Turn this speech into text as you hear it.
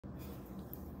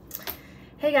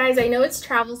Hey guys, I know it's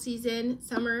travel season.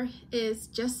 Summer is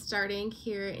just starting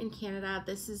here in Canada.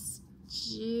 This is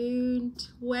June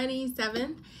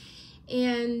 27th.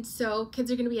 And so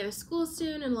kids are going to be out of school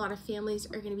soon and a lot of families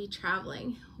are going to be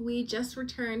traveling. We just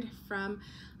returned from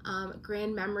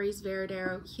Grand Memories,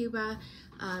 Varadero, Cuba.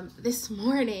 This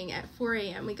morning at 4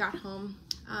 a.m. we got home.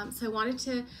 So I wanted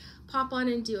to pop on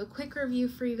and do a quick review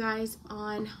for you guys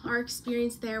on our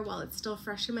experience there while it's still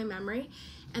fresh in my memory.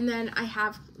 And then I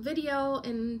have video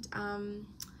and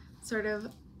sort of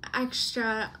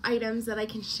extra items that I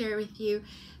can share with you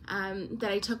that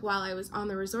I took while I was on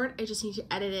the resort. I just need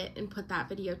to edit it and put that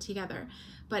video together.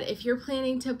 But if you're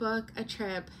planning to book a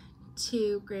trip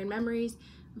to Grand Memories,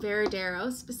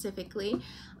 Varadero specifically,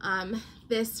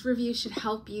 this review should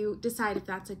help you decide if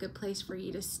that's a good place for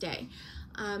you to stay.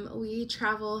 We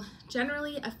travel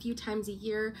generally a few times a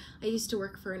year. I used to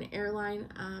work for an airline,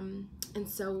 and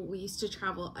so we used to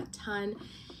travel a ton.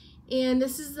 And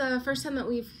this is the first time that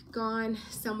we've gone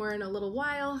somewhere in a little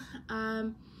while,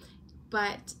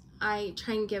 but I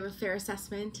try and give a fair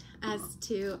assessment as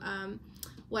to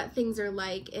what things are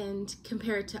like and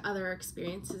compare it to other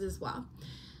experiences as well.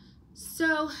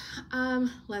 So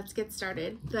let's get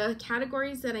started. The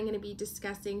categories that I'm going to be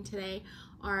discussing today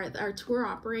are our tour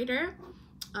operator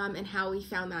and how we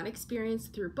found that experience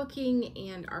through booking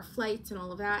and our flights and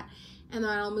all of that. And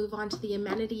then I'll move on to the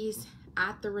amenities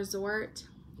at the resort,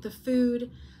 the food,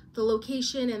 the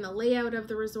location and the layout of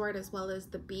the resort, as well as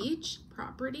the beach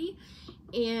property.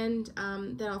 And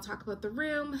then I'll talk about the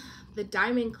room, the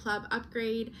Diamond Club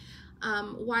upgrade,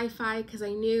 Wi-Fi, because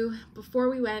I knew before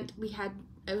we went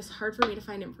it was hard for me to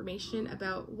find information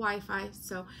about Wi-Fi,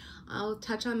 so I'll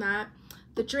touch on that.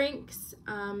 The drinks,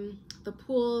 the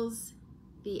pools,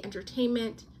 the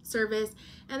entertainment service,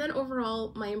 and then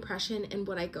overall my impression and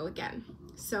would I go again.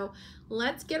 So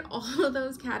let's get all of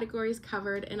those categories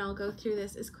covered and I'll go through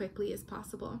this as quickly as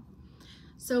possible.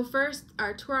 So first,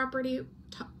 our tour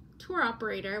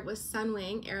operator was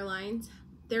Sunwing Airlines.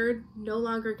 They're no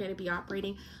longer going to be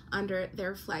operating under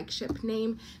their flagship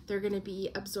name. They're going to be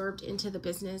absorbed into the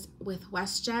business with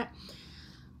WestJet.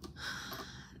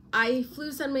 I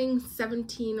flew Sunwing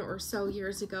 17 or so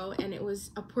years ago and it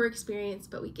was a poor experience,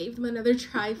 but we gave them another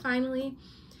try finally.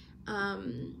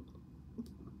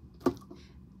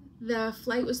 The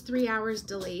flight was 3 hours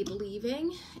delayed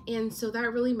leaving, and so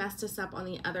that really messed us up on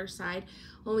the other side.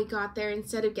 When we got there,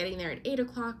 instead of getting there at 8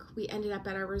 o'clock, we ended up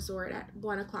at our resort at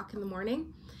 1 o'clock in the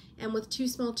morning. And with two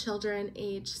small children,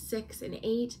 age 6 and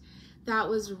 8, that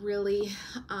was really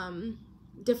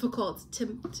difficult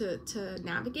to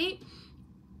navigate.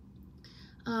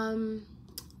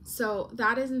 So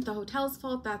that isn't the hotel's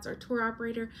fault, that's our tour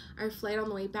operator. Our flight on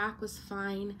the way back was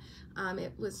fine.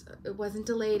 It wasn't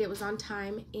delayed, it was on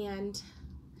time, and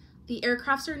the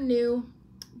aircrafts are new.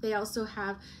 They also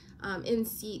have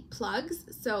in-seat plugs,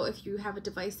 so if you have a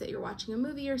device that you're watching a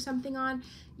movie or something on,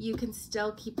 you can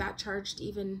still keep that charged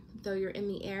even though you're in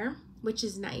the air, which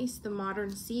is nice. The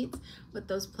modern seats with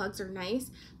those plugs are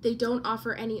nice. They don't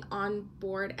offer any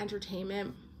on-board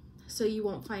entertainment, so you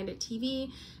won't find a TV.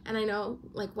 And I know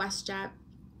like WestJet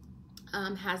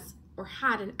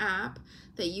had an app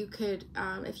that you could,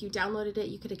 if you downloaded it,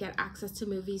 you could get access to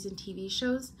movies and TV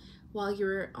shows while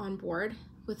you're on board.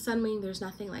 With Sunwing, there's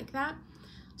nothing like that.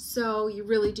 So you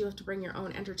really do have to bring your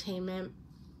own entertainment,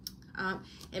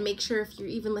 and make sure if you're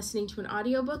even listening to an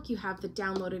audiobook, you have the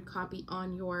downloaded copy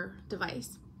on your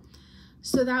device.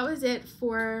 So that was it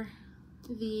for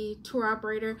the tour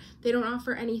operator. They don't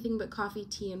offer anything but coffee,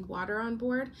 tea, and water on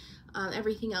board.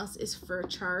 Everything else is for a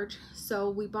charge. So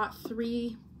we bought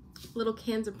 3 little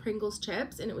cans of Pringles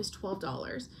chips and it was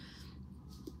 $12.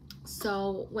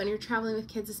 So when you're traveling with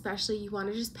kids especially, you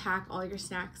want to just pack all your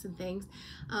snacks and things.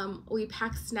 We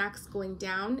packed snacks going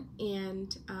down,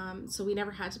 and so we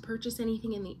never had to purchase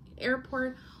anything in the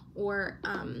airport or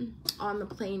on the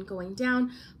plane going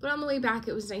down, but on the way back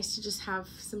it was nice to just have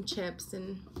some chips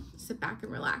and sit back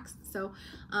and relax. So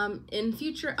in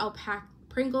future I'll pack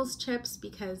Pringles chips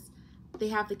because they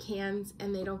have the cans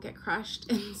and they don't get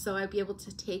crushed, and so I'd be able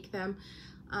to take them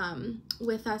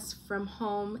with us from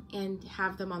home and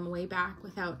have them on the way back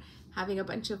without having a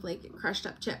bunch of like crushed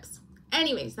up chips.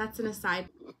 Anyways, that's an aside.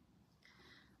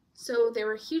 So there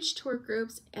were huge tour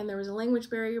groups and there was a language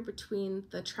barrier between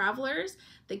the travelers.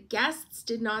 The guests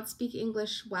did not speak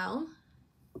English well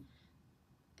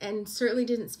and certainly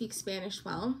didn't speak Spanish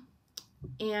well.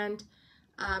 And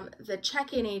the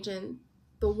check-in agent,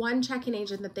 the one check-in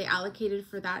agent that they allocated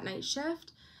for that night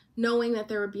shift, knowing that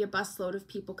there would be a busload of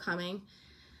people coming,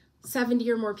 70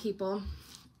 or more people,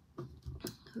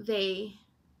 they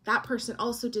that person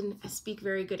also didn't speak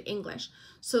very good English.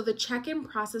 So the check-in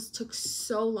process took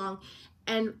so long.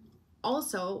 And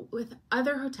also with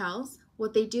other hotels,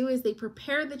 what they do is they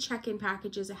prepare the check-in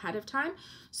packages ahead of time.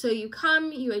 So you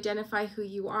come, you identify who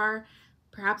you are,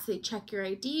 perhaps they check your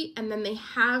ID, and then they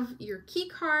have your key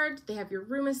card, they have your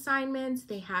room assignments,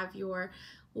 they have your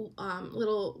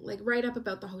little like write-up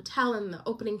about the hotel and the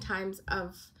opening times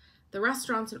of the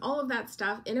restaurants and all of that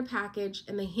stuff in a package,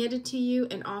 and they hand it to you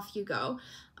and off you go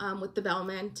with the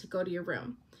bellman to go to your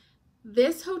room.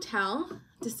 This hotel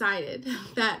decided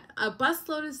that a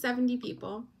busload of 70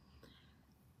 people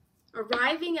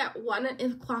arriving at 1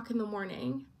 o'clock in the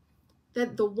morning,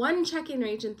 that the one check-in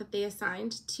agent that they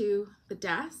assigned to the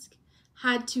desk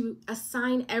had to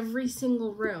assign every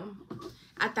single room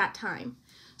at that time.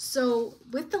 So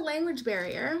with the language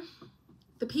barrier,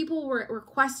 the people were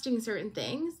requesting certain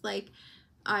things like,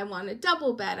 I want a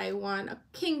double bed, I want a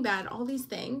king bed, all these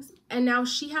things. And now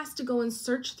she has to go and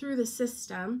search through the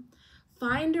system,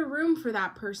 find a room for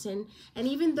that person. And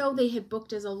even though they had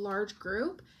booked as a large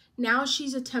group, now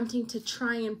she's attempting to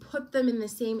try and put them in the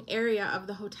same area of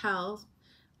the hotel,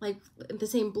 like the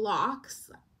same blocks.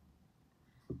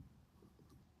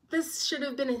 This should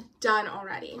have been done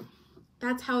already.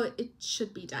 That's how it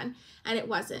should be done, and it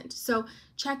wasn't. So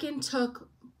check-in took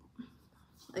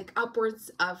like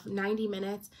upwards of 90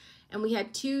 minutes, and we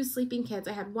had 2 sleeping kids.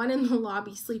 I had one in the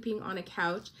lobby sleeping on a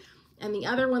couch, and the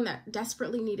other one that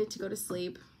desperately needed to go to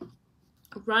sleep,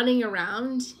 running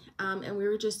around, and we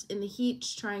were just in the heat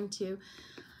trying to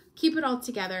keep it all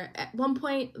together. At one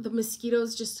point, the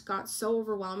mosquitoes just got so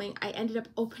overwhelming, I ended up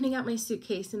opening up my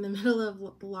suitcase in the middle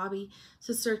of the lobby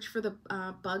to search for the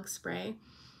bug spray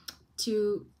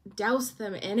to douse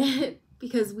them in it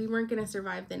because we weren't going to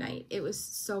survive the night. It was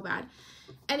so bad.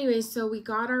 Anyway, so we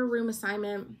got our room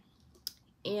assignment,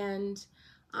 and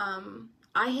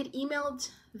I had emailed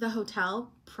the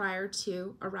hotel prior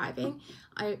to arriving.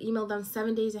 I emailed them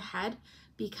 7 days ahead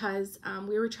because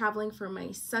we were traveling for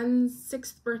my son's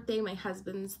 6th birthday, my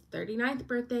husband's 39th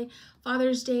birthday,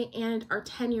 Father's Day, and our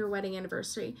 10-year wedding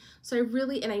anniversary. So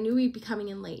I knew we'd be coming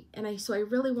in late, so I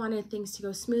really wanted things to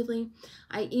go smoothly.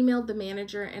 I emailed the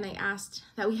manager and I asked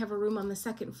that we have a room on the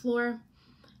 2nd floor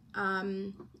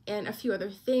and a few other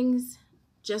things,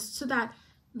 just so that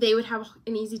they would have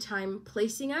an easy time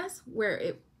placing us where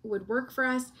it would work for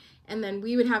us, and then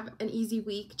we would have an easy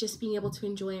week just being able to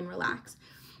enjoy and relax.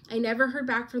 I never heard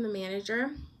back from the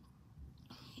manager,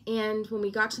 and when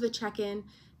we got to the check-in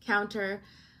counter,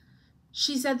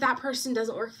 she said that person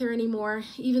doesn't work there anymore,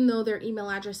 even though their email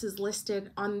address is listed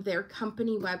on their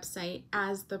company website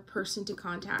as the person to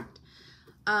contact.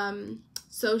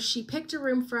 So she picked a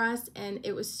room for us, and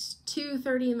it was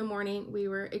 2:30 in the morning. We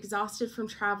were exhausted from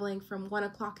traveling from 1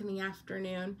 o'clock in the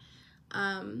afternoon.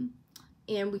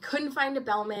 And we couldn't find a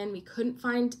bellman. We couldn't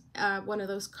find one of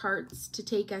those carts to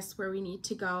take us where we need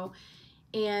to go.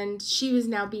 And she was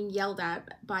now being yelled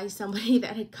at by somebody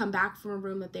that had come back from a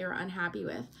room that they were unhappy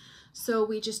with. So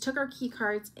we just took our key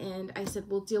cards, and I said,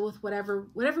 we'll deal with whatever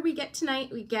we get tonight,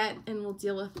 we get, and we'll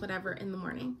deal with whatever in the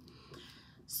morning.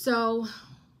 So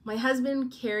my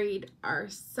husband carried our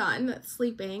son that's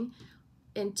sleeping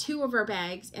in 2 of our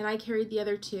bags, and I carried the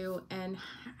other 2 and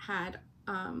had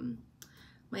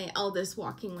my eldest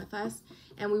walking with us,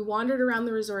 and we wandered around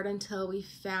the resort until we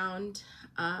found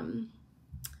the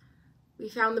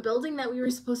building that we were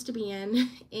supposed to be in,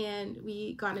 and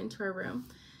we got into our room.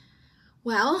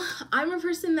 Well, I'm a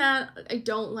person that I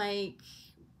don't like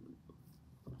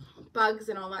bugs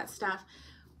and all that stuff.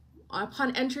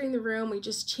 Upon entering the room, we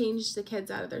just changed the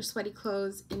kids out of their sweaty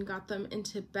clothes and got them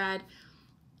into bed,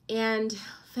 and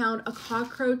found a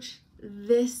cockroach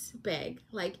this big.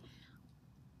 Like,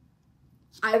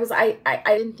 I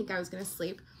didn't think I was gonna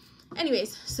sleep.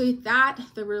 Anyways, so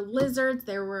there were lizards,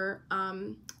 there were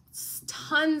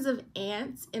tons of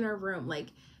ants in our room. I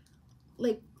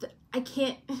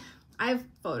have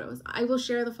photos. I will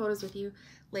share the photos with you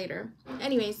later.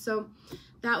 Anyways, so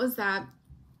that was that.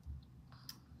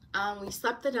 We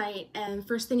slept the night, and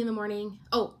first thing in the morning,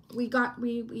 we got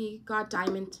the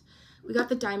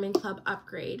Diamond Club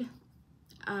upgrade.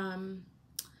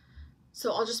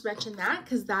 So I'll just mention that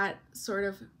because that sort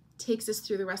of takes us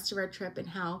through the rest of our trip and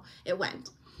how it went.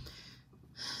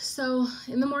 So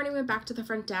in the morning, we went back to the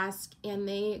front desk, and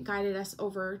they guided us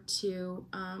over to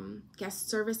guest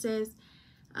services.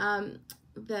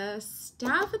 The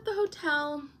staff at the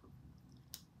hotel,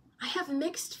 I have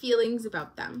mixed feelings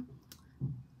about them.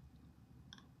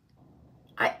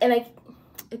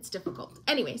 It's difficult.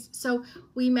 Anyways, so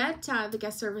we met the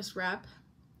guest service rep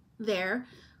there.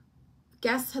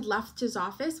 guest had left his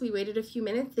office. We waited a few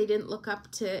minutes. They didn't look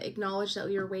up to acknowledge that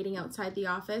we were waiting outside the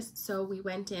office. So we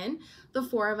went in, the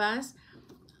four of us.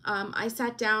 I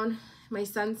sat down, my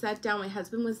son sat down, my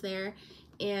husband was there,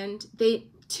 and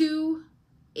two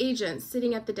agents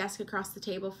sitting at the desk across the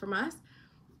table from us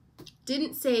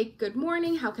didn't say, "Good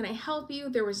morning, how can I help you?"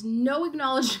 There was no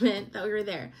acknowledgement that we were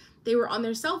there. They were on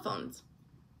their cell phones,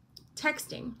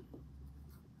 texting.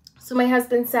 So my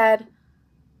husband said,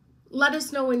 "Let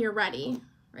us know when you're ready,"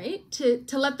 right? To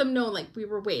let them know, like, we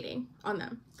were waiting on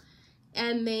them.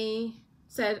 And they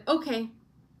said, "Okay."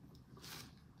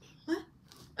 What?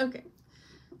 Okay.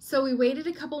 So we waited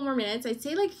a couple more minutes. I'd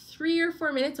say like 3 or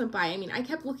 4 minutes went by. I mean, I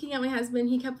kept looking at my husband.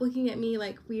 He kept looking at me,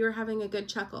 like we were having a good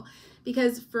chuckle.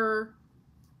 Because for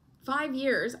 5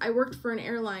 years, I worked for an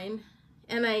airline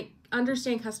and I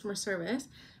understand customer service.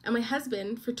 And my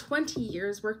husband, for 20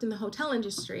 years, worked in the hotel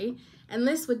industry. And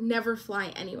this would never fly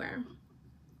anywhere.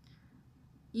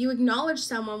 You acknowledge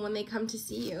someone when they come to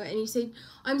see you and you say,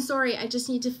 "I'm sorry, I just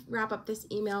need to wrap up this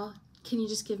email. Can you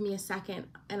just give me a second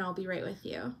and I'll be right with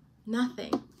you?"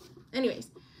 Nothing.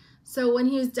 Anyways, so when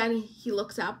he was done, he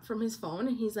looks up from his phone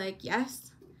and he's like,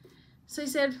 "Yes." So he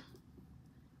said,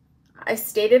 I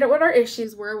stated what our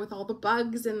issues were with all the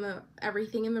bugs and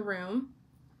everything in the room.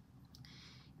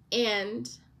 And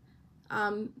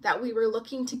that we were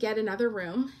looking to get another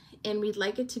room and we'd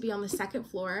like it to be on the second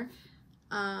floor.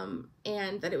 And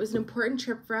that it was an important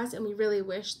trip for us and we really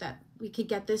wish that we could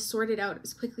get this sorted out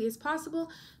as quickly as possible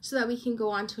so that we can go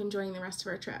on to enjoying the rest of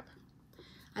our trip.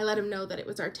 I let him know that it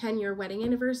was our 10-year wedding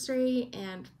anniversary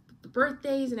and the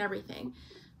birthdays and everything.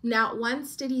 Not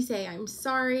once did he say, "I'm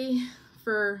sorry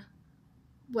for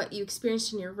what you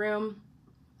experienced in your room."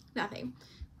 Nothing.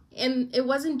 And it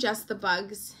wasn't just the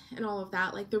bugs and all of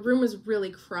that. Like, the room was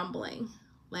really crumbling.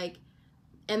 Like,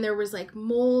 and there was like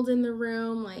mold in the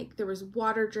room. Like, there was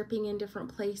water dripping in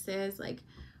different places. Like,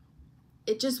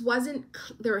 it just wasn't,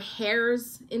 there were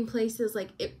hairs in places.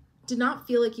 Like, it did not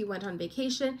feel like you went on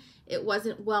vacation. It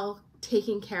wasn't well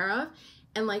taken care of.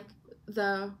 And like,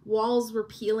 the walls were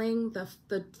peeling, the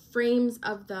frames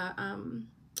of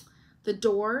the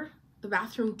door, the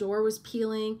bathroom door was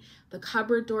peeling, the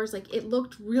cupboard doors, like, it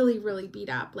looked really, really beat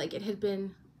up. Like, it had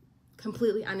been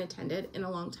completely unattended in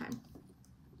a long time.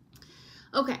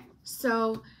 Okay,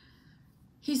 so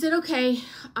he said, "Okay,"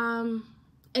 and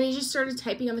he just started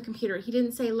typing on the computer. He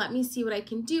didn't say, "Let me see what I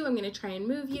can do. I'm going to try and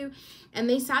move you." And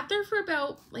they sat there for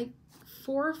about like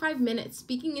 4 or 5 minutes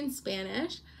speaking in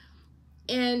Spanish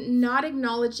and not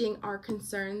acknowledging our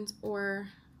concerns or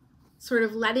sort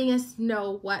of letting us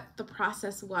know what the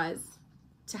process was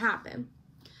to happen.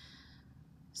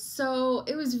 So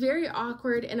it was very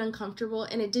awkward and uncomfortable,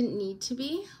 and it didn't need to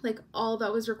be. Like, all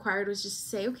that was required was just to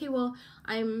say, "Okay, well,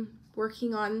 I'm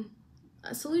working on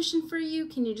a solution for you.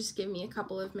 Can you just give me a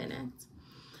couple of minutes?"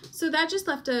 So that just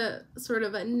left a sort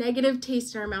of a negative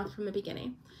taste in our mouth from the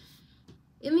beginning.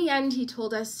 In the end, he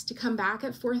told us to come back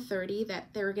at 4:30,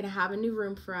 that they were going to have a new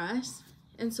room for us.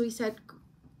 And so we said,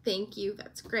 "Thank you,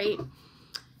 that's great."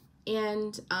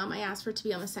 And I asked for it to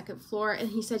be on the second floor, and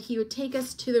he said he would take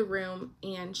us to the room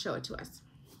and show it to us.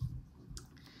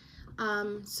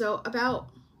 So about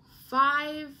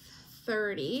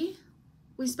 5:30,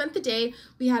 we spent the day.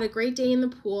 We had a great day in the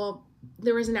pool.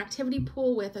 There was an activity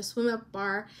pool with a swim-up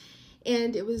bar,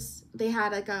 and they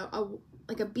had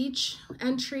like a beach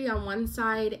entry on one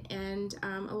side and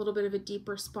a little bit of a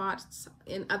deeper spots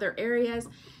in other areas.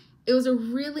 It was a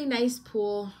really nice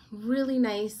pool, really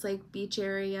nice like really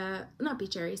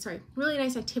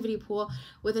nice activity pool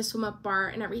with a swim up bar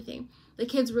and everything. The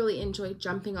kids really enjoyed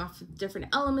jumping off of different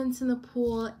elements in the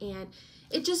pool, and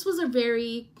it just was a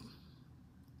very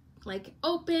like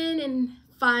open and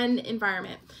fun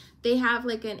environment. They have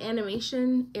like an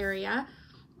animation area,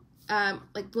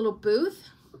 like little booth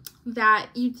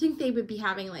that you'd think they would be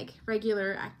having like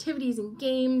regular activities and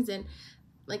games and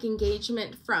like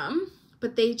engagement from.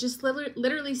 But they just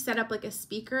literally set up like a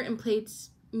speaker and played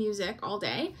music all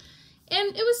day.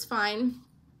 And it was fine.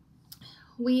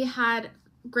 We had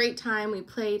a great time. We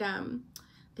played,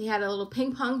 they had a little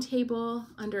ping pong table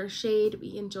under a shade.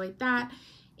 We enjoyed that.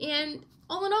 And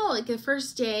all in all, like the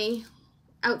first day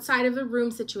outside of the room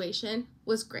situation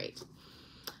was great.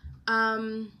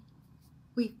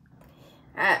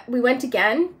 We went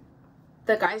again.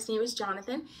 The guy's name is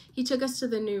Jonathan. He took us to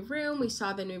the new room. We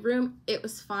saw the new room. It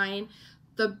was fine.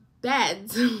 The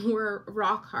beds were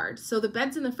rock hard. So the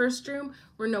beds in the first room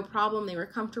were no problem. They were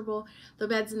comfortable. The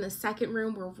beds in the second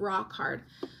room were rock hard.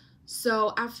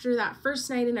 So after that first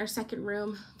night in our second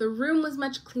room, the room was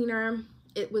much cleaner.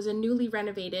 It was a newly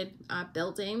renovated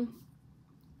building,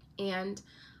 and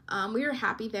we were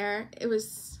happy there. It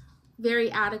was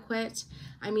very adequate.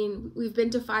 I mean, we've been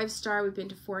to 5-star, we've been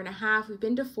to 4.5, we've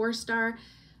been to 4-star.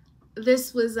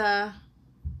 This was a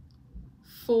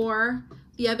 4.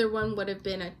 The other one would have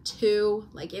been a 2.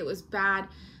 Like, it was bad.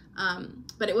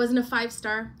 But it wasn't a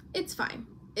 5-star. It's fine.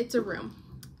 It's a room.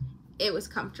 It was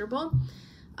comfortable.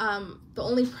 The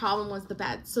only problem was the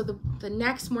bed. So the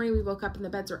next morning we woke up and the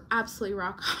beds were absolutely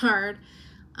rock hard.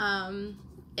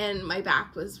 And my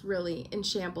back was really in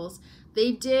shambles.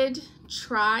 They did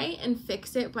try and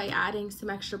fix it by adding some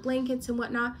extra blankets and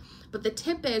whatnot. But the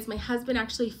tip is my husband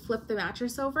actually flipped the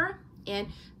mattress over and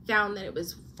found that it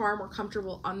was far more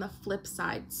comfortable on the flip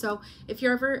side. So if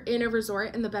you're ever in a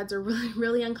resort and the beds are really,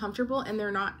 really uncomfortable and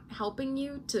they're not helping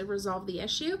you to resolve the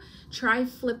issue, try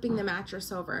flipping the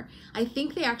mattress over. I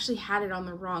think they actually had it on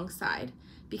the wrong side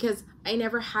because I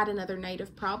never had another night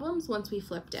of problems once we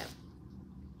flipped it.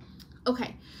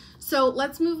 Okay, so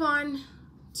let's move on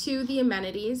to the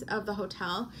amenities of the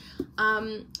hotel.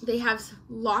 They have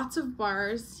lots of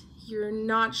bars. You're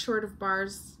not short of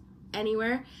bars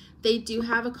anywhere. They do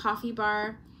have a coffee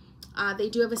bar. They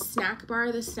do have a snack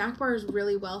bar. The snack bar is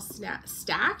really well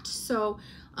stacked. So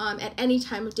at any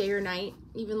time of day or night,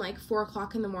 even like 4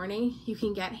 o'clock in the morning, you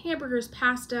can get hamburgers,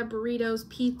 pasta, burritos,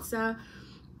 pizza,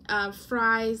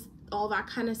 fries, all that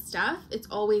kind of stuff. It's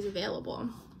always available.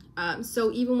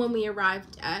 So even when we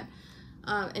arrived at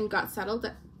and got settled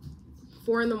at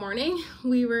 4 in the morning,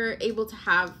 we were able to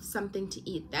have something to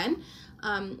eat then.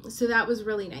 So that was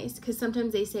really nice because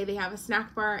sometimes they say they have a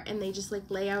snack bar and they just like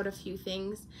lay out a few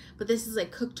things, but this is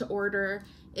like cooked to order.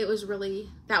 That was a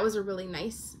really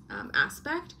nice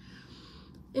aspect.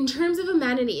 In terms of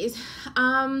amenities,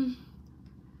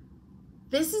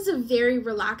 this is a very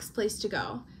relaxed place to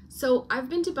go. So I've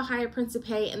been to Bahia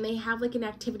Principe and they have like an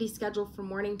activity schedule from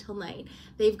morning till night.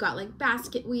 They've got like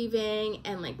basket weaving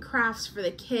and like crafts for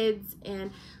the kids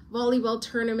and volleyball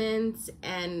tournaments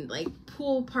and like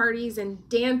pool parties and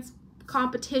dance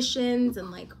competitions and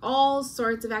like all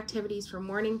sorts of activities from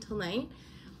morning till night.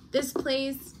 This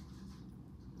place,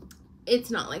 it's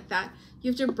not like that.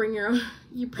 You have to bring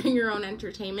your own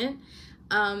entertainment.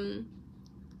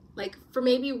 Like for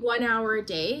maybe 1 hour a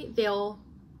day, they'll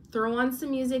throw on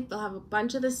some music, they'll have a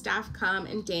bunch of the staff come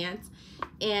and dance,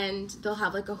 and they'll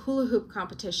have like a hula hoop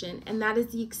competition, and that is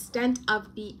the extent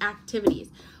of the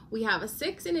activities. We have a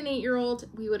 6 and an 8-year-old.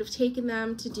 We would have taken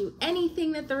them to do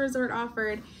anything that the resort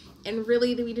offered, and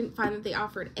really we didn't find that they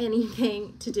offered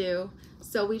anything to do,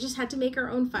 so we just had to make our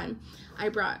own fun. I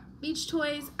brought beach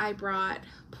toys, I brought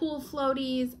pool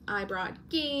floaties, I brought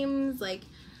games, like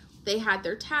they had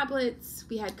their tablets,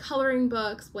 we had coloring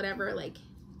books, whatever, like,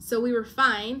 so we were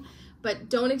fine, but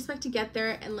don't expect to get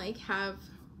there and like have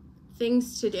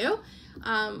things to do,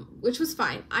 which was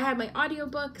fine. I had my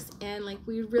audiobooks and like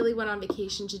we really went on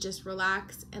vacation to just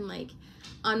relax and like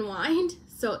unwind,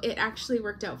 so it actually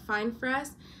worked out fine for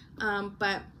us,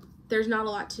 but there's not a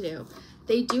lot to do.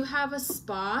 They do have a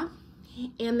spa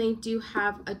and they do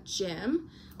have a gym,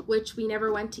 which we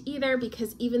never went to either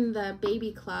because even the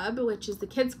baby club, which is the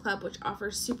kids club, which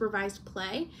offers supervised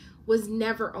play, was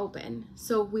never open.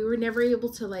 So we were never able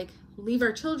to like leave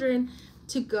our children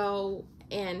to go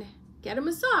and get a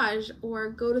massage or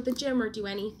go to the gym or do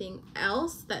anything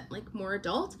else that like more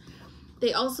adult.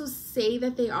 They also say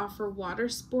that they offer water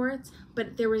sports,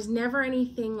 but there was never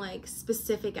anything like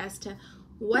specific as to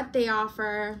what they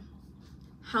offer,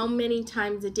 how many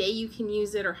times a day you can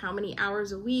use it, or how many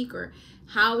hours a week, or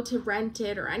how to rent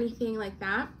it, or anything like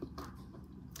that.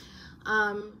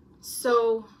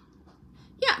 So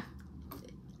yeah,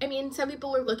 I mean, some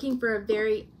people are looking for a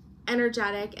very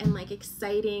energetic and like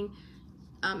exciting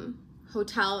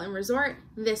hotel and resort.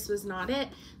 This was not it.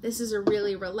 This is a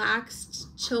really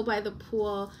relaxed, chill by the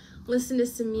pool, listen to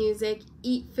some music,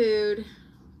 eat food,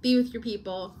 be with your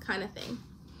people kind of thing.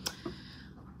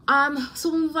 So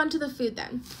we'll move on to the food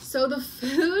then. So the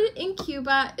food in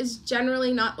Cuba is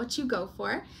generally not what you go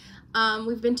for.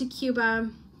 We've been to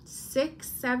Cuba 6,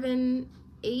 7,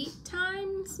 8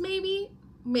 times,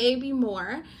 maybe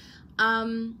more.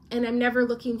 And I'm never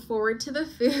looking forward to the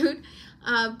food.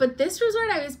 But this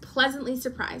resort, I was pleasantly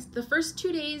surprised. The first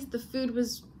 2 days, the food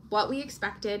was what we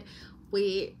expected.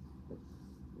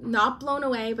 Not blown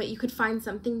away, but you could find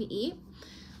something to eat.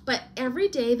 But every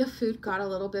day, the food got a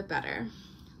little bit better.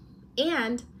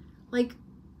 And like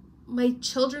my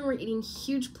children were eating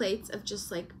huge plates of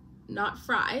just like not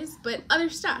fries, but other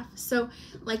stuff. So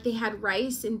like they had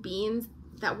rice and beans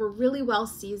that were really well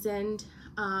seasoned.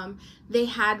 They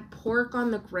had pork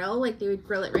on the grill, like they would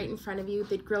grill it right in front of you.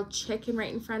 They'd grill chicken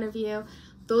right in front of you.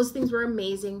 Those things were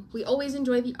amazing. We always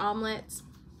enjoyed the omelets,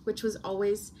 which was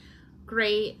always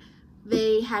great.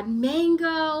 They had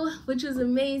mango, which was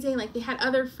amazing. Like, they had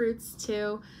other fruits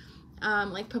too,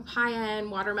 like papaya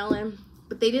and watermelon,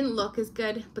 but they didn't look as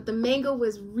good. But the mango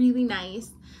was really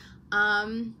nice.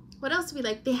 What else did we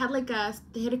like? They had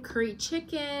a curry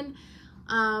chicken.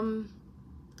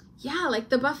 Yeah, like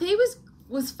the buffet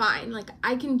was fine. Like,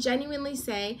 I can genuinely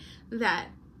say that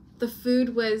the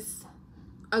food was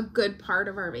a good part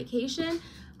of our vacation.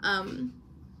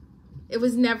 It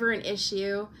was never an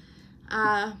issue.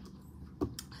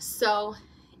 So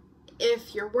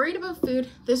if you're worried about food,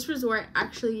 this resort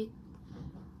actually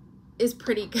is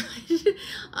pretty good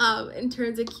in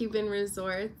terms of Cuban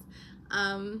resorts.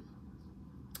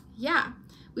 Yeah,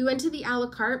 we went to the a la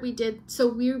carte. We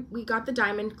got the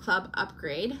Diamond Club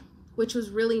upgrade, which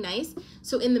was really nice.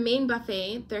 So in the main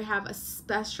buffet, they have a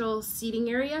special seating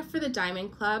area for the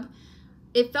Diamond Club.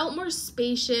 It felt more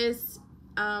spacious.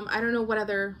 I don't know what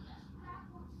other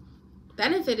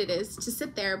benefit it is to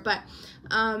sit there, but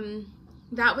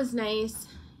that was nice.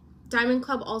 Diamond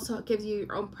Club also gives you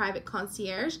your own private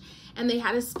concierge, and they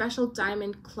had a special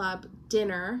Diamond Club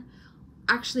dinner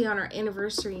actually on our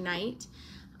anniversary night.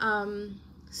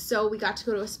 So we got to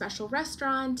go to a special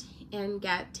restaurant and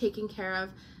get taken care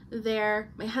of there.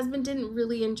 My husband didn't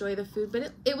really enjoy the food,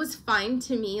 but it was fine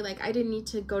to me. Like, I didn't need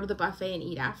to go to the buffet and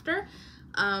eat after.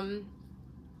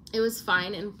 It was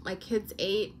fine, and my kids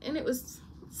ate, and it was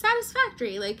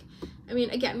satisfactory. Like, I mean,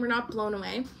 again, we're not blown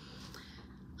away.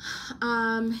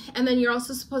 And then you're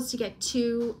also supposed to get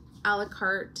 2 a la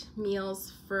carte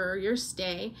meals for your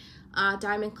stay.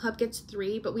 Diamond Club gets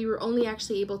 3, but we were only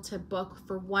actually able to book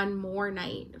for 1 more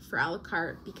night for a la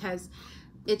carte because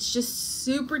it's just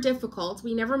super difficult.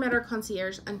 We never met our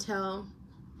concierge until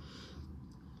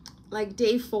like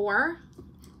day 4.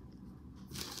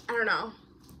 I don't know.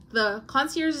 The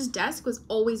concierge's desk was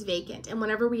always vacant, and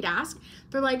whenever we'd ask,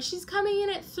 they're like, she's coming in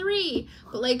at 3.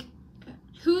 But like,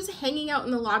 who's hanging out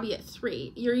in the lobby at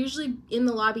 3? You're usually in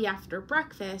the lobby after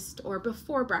breakfast or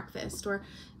before breakfast, or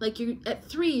like at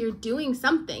 3 you're doing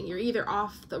something. You're either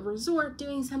off the resort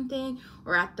doing something,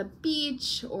 or at the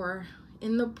beach, or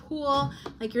in the pool.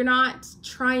 Like, you're not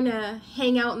trying to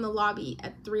hang out in the lobby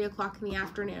at 3 o'clock in the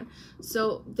afternoon.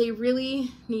 So they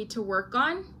really need to work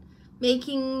on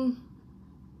making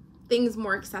things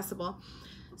more accessible.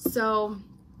 So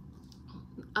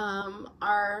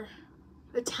our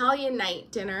Italian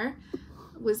night dinner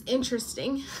was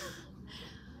interesting.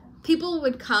 People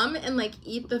would come and like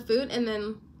eat the food and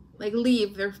then like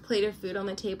leave their plate of food on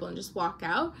the table and just walk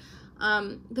out.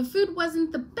 The food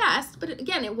wasn't the best, but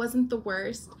again, it wasn't the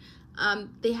worst.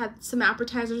 They had some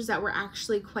appetizers that were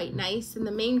actually quite nice, and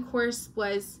the main course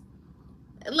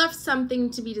it left something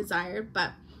to be desired.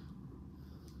 But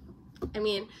I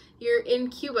mean, you're in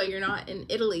Cuba, you're not in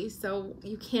Italy, so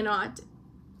you cannot,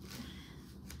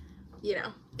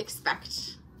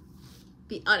 expect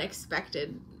the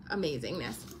unexpected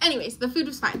amazingness. Anyways, the food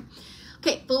was fine.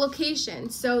 Okay, the location.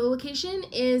 So the location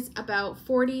is about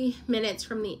 40 minutes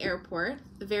from the airport,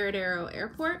 the Varadero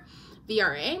airport,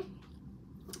 VRA.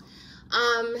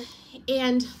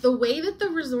 And the way that the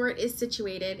resort is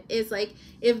situated is like,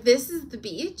 if this is the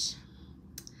beach,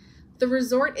 the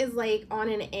resort is like on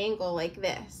an angle like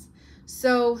this.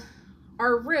 So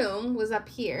our room was up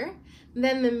here,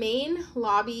 then the main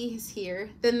lobby is here,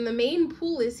 then the main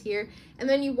pool is here, and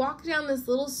then you walk down this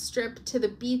little strip to the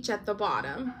beach at the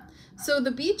bottom. So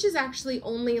the beach is actually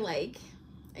only like,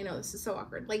 I know this is so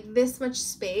awkward, like this much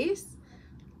space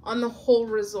on the whole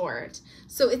resort.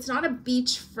 So it's not a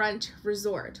beachfront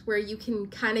resort where you can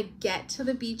kind of get to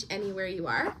the beach anywhere you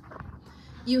are.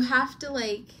 You have to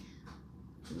like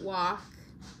walk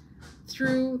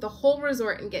through the whole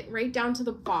resort and get right down to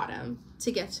the bottom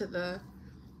to get to the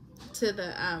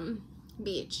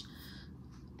beach.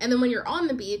 And then when you're on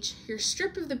the beach, your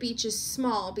strip of the beach is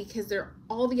small because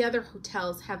all the other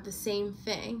hotels have the same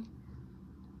thing.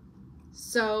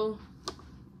 So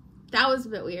that was a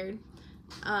bit weird.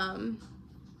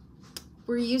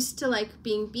 We're used to like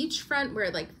being beachfront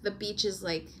where like the beach is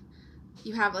like,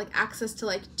 you have like access to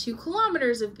like 2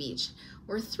 kilometers of beach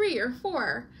or 3 or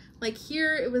 4. Like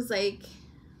here it was like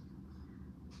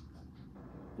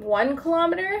 1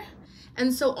 kilometer.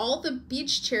 And so all the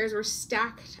beach chairs were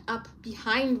stacked up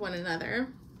behind one another.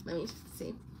 Let me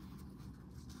see.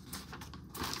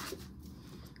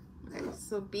 Okay,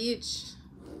 so beach,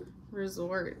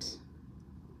 resort.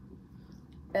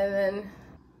 And then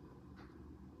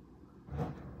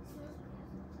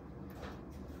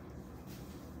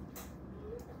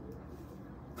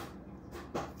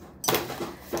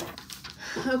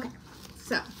okay,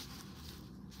 so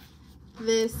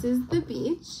this is the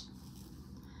beach.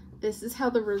 this is how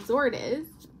the resort is,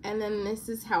 and then this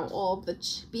is how all the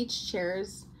beach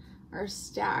chairs are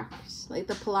stacked, like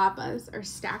the palapas are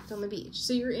stacked on the beach.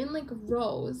 So you're in like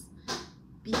rows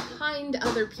behind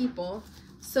other people.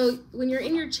 So when you're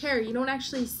in your chair, you don't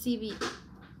actually see the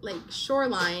like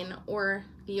shoreline or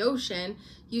the ocean.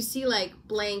 You see like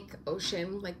blank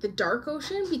ocean, like the dark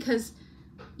ocean, because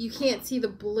you can't see the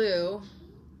blue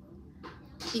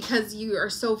because you are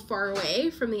so far away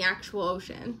from the actual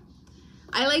ocean.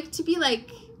 I like to be I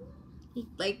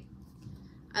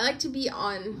like to be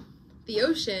on the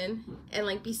ocean and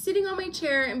like be sitting on my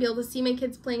chair and be able to see my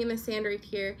kids playing in the sand right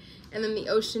here, and then the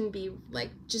ocean be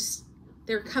like just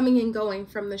they're coming and going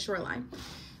from the shoreline,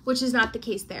 which is not the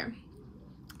case there.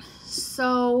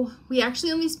 So we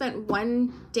actually only spent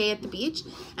one day at the beach,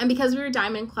 and because we were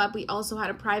Diamond Club, we also had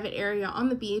a private area on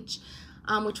the beach,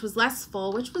 which was less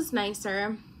full, which was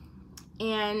nicer,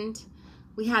 and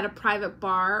we had a private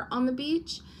bar on the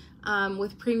beach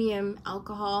with premium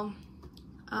alcohol.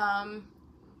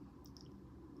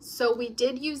 So we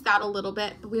did use that a little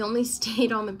bit, but we only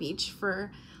stayed on the beach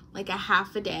for like a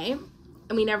half a day,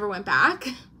 and we never went back.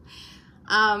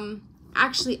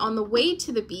 Actually, on the way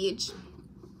to the beach,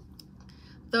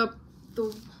 the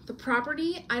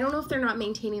property, I don't know if they're not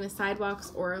maintaining the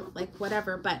sidewalks or like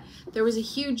whatever, but there was a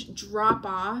huge drop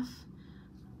off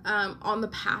on the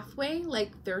pathway.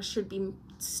 Like there should be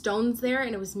stones there,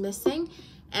 and it was missing,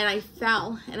 and I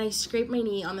fell and I scraped my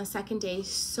knee on the second day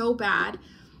so bad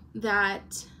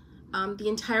that the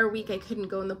entire week I couldn't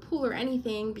go in the pool or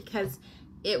anything because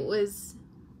it was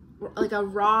like a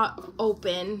raw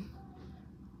open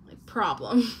like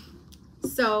problem.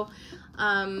 So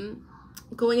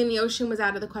going in the ocean was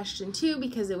out of the question too,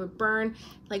 because it would burn.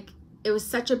 Like it was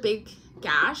such a big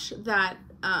gash that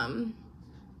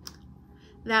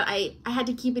that I had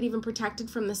to keep it even protected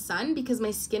from the sun because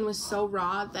my skin was so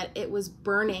raw that it was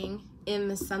burning in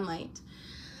the sunlight.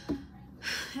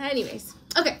 Anyways,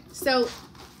 okay, so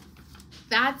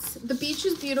that's, the beach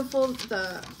is beautiful,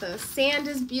 the sand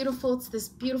is beautiful. It's this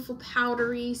beautiful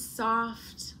powdery,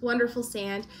 soft, wonderful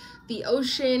sand. The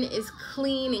ocean is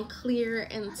clean and clear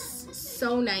and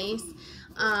so nice.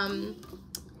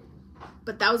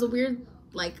 But that was a weird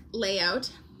like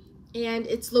layout, and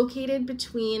it's located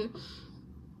between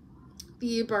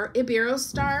the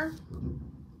Iberostar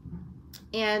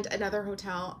and another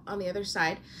hotel on the other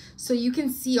side. So you can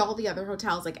see all the other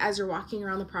hotels, like as you're walking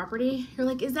around the property, you're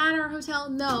like, is that our hotel?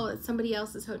 No, it's somebody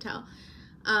else's hotel.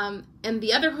 And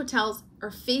the other hotels are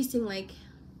facing like,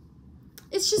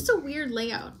 it's just a weird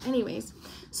layout. Anyways,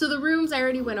 so the rooms I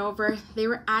already went over, they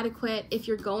were adequate. If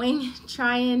you're going,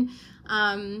 try and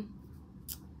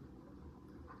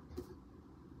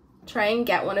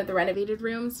get one of the renovated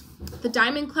rooms. The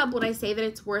Diamond Club, would I say that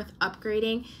it's worth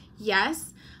upgrading?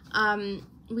 Yes.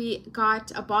 We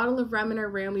got a bottle of rum in our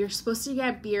room. We were supposed to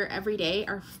get beer every day.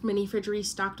 Our mini fridge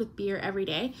restocked with beer every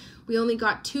day. We only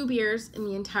got 2 beers in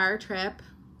the entire trip.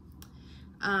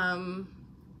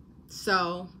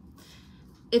 So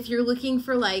if you're looking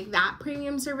for like that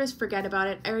premium service, forget about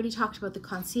it. I already talked about the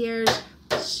concierge.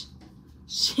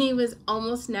 She was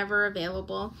almost never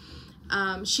available.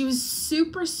 She was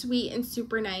super sweet and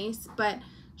super nice, but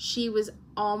she was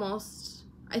almost,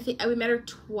 I think we met her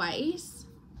twice.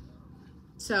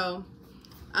 So,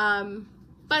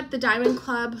 but the Diamond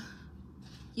Club,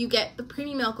 you get the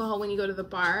premium alcohol when you go to the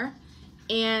bar,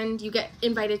 and you get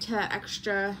invited to that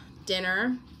extra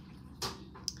dinner.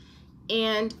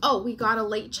 And, oh, we got a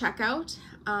late checkout,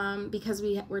 because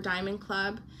we were Diamond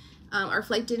Club. Our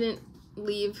flight didn't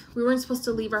leave, we weren't supposed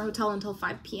to leave our hotel until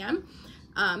 5 p.m.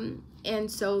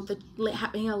 And so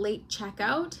having a late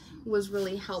checkout was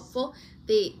really helpful.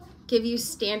 They give you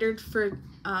standard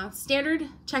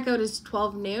checkout is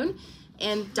 12 noon,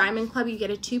 and Diamond Club you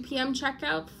get a 2 p.m.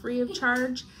 checkout free of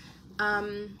charge.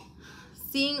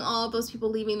 Seeing all of those people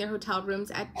leaving their hotel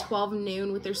rooms at 12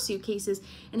 noon with their suitcases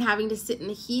and having to sit in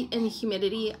the heat and the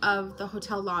humidity of the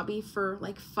hotel lobby for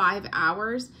like 5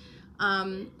 hours,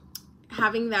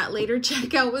 having that later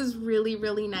checkout was really,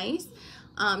 really nice.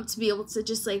 To be able to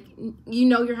just like, you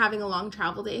know, you're having a long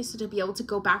travel day, so to be able to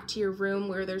go back to your room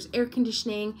where there's air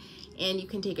conditioning and you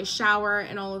can take a shower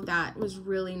and all of that was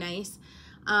really nice.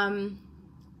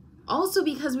 Also,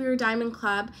 because we were Diamond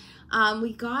Club,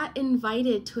 we got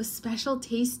invited to a special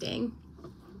tasting.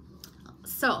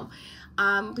 So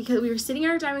because we were sitting in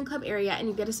our Diamond Club area, and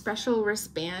you get a special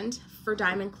wristband for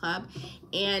Diamond Club,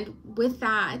 and with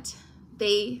that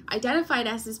they identified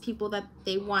us as people that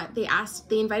they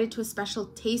invited to a special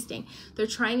tasting. They're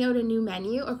trying out a new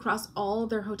menu across all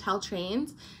their hotel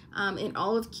chains in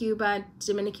all of Cuba,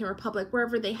 Dominican Republic,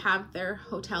 wherever they have their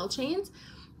hotel chains.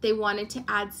 they wanted to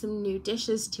add some new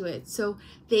dishes to it. So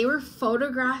they were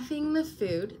photographing the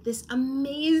food, this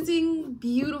amazing,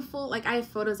 beautiful, like I have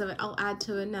photos of it, I'll add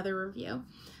to another review.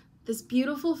 This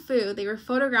beautiful food, they were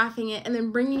photographing it and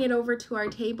then bringing it over to our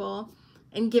table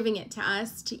and giving it to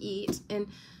us to eat. And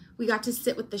we got to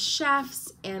sit with the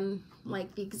chefs and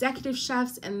like the executive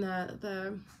chefs and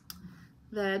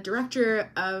the director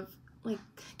of like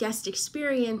guest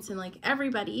experience and like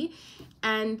everybody,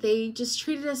 and they just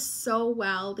treated us so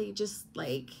well. They just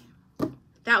like,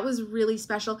 that was really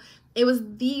special. It was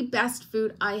the best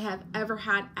food I have ever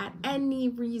had at any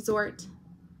resort,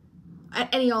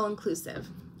 at any all-inclusive.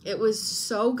 It was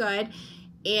so good.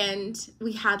 And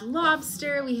we had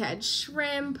lobster, we had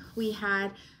shrimp, we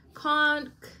had conch,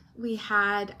 we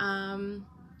had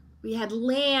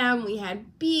lamb, we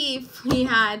had beef, we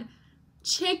had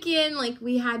chicken, like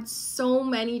we had so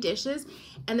many dishes.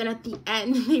 And then at the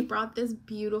end they brought this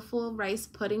beautiful rice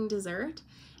pudding dessert,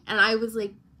 and I was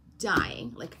like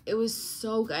dying. Like it was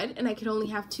so good, and I could only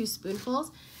have 2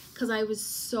 spoonfuls because I was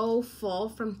so full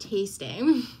from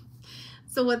tasting.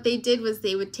 So what they did was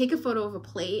they would take a photo of a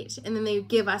plate and then they would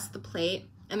give us the plate,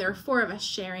 and there were 4 of us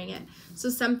sharing it. So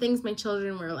some things my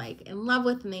children were like in love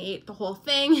with and they ate the whole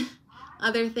thing.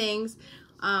 Other things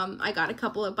I got a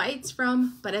couple of bites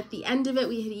from, but at the end of it,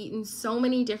 we had eaten so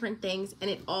many different things and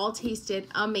it all tasted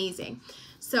amazing.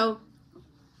 So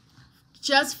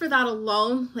just for that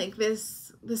alone, like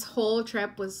this whole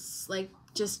trip was like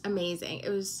just amazing. It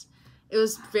was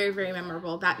very, very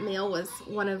memorable. That meal was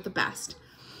one of the best.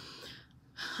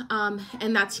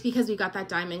 And that's because we got that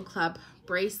Diamond Club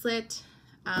bracelet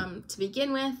to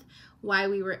begin with, why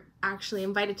we were actually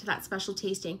invited to that special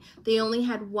tasting. They only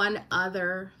had one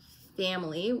other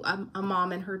family, a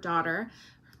mom and her daughter.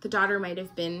 The daughter might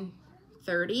have been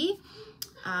 30,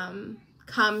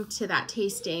 come to that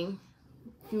tasting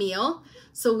meal.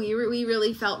 So we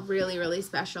really felt really, really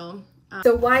special.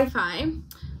 So Wi-Fi,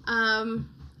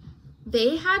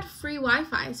 they had free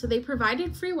Wi-Fi. So they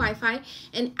provided free Wi-Fi,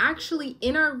 and actually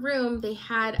in our room, they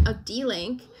had a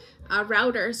D-Link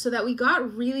router so that we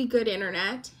got really good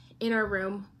internet in our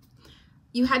room.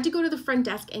 You had to go to the front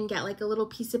desk and get like a little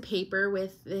piece of paper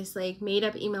with this like made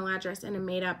up email address and a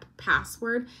made up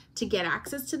password to get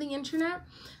access to the internet.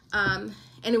 And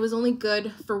it was only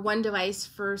good for one device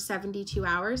for 72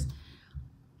 hours.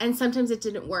 And sometimes it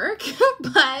didn't work,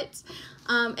 but,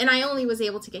 and I only was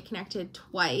able to get connected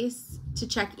twice to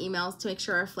check emails to make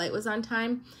sure our flight was on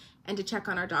time and to check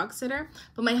on our dog sitter.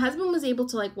 But my husband was able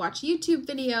to like watch YouTube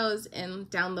videos and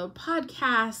download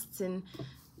podcasts, and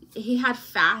he had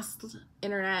fast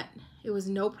internet. It was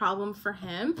no problem for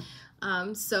him.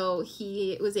 So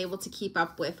he was able to keep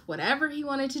up with whatever he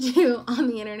wanted to do on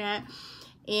the internet.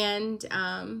 And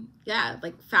yeah,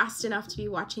 like fast enough to be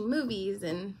watching movies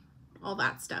and all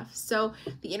that stuff. So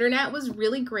the internet was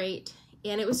really great,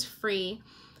 and it was free.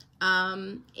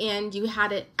 And you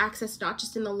had it access not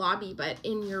just in the lobby, but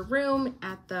in your room,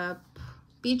 at the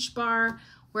beach bar,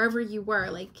 wherever you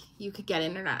were, like you could get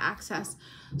internet access.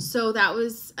 So that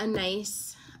was a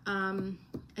nice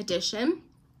addition.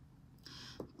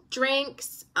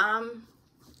 Drinks,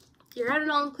 you're at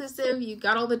an all-inclusive, you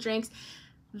got all the drinks.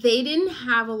 They didn't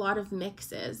have a lot of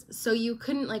mixes, so you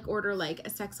couldn't like order like a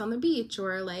Sex on the Beach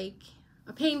or like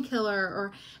a painkiller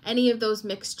or any of those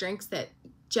mixed drinks that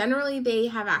generally they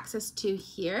have access to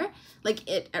here, like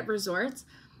at resorts.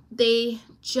 They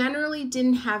generally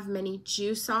didn't have many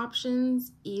juice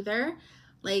options either.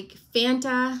 Like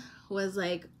Fanta was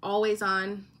like always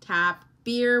on tap.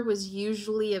 Beer was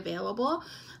usually available.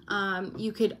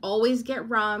 You could always get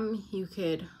rum. You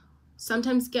could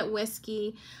sometimes get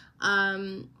whiskey.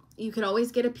 You could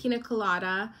always get a pina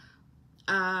colada.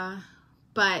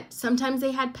 But sometimes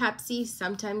they had Pepsi,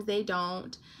 sometimes they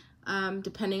don't,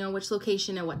 depending on which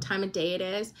location and what time of day it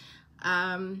is.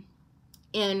 And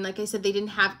like I said, they didn't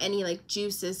have any like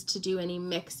juices to do any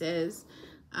mixes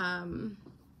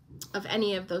of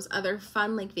any of those other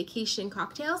fun like vacation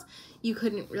cocktails. You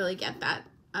couldn't really get that.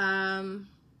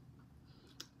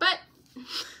 But,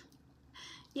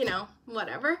 you know,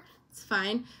 whatever, it's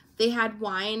fine. They had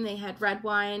wine, they had red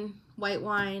wine, white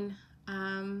wine.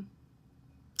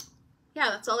 Yeah,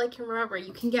 that's all I can remember.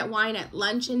 You can get wine at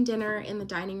lunch and dinner in the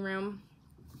dining room,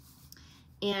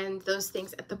 and those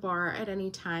things at the bar at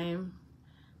any time.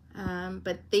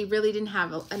 But they really didn't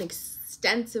have an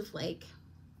extensive like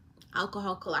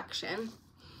alcohol collection.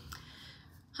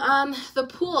 The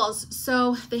pools,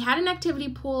 so they had an activity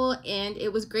pool, and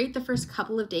it was great the first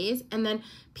couple of days, and then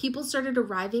people started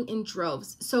arriving in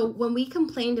droves. So when we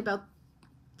complained about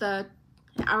the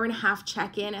hour-and-a-half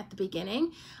check-in at the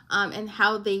beginning, and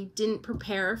how they didn't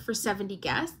prepare for 70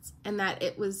 guests, and that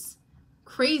it was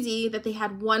crazy that they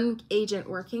had one agent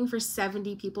working for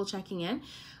 70 people checking in.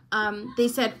 They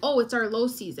said, oh, it's our low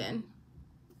season.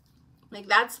 Like,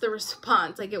 that's the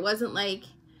response. Like, it wasn't like,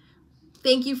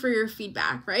 thank you for your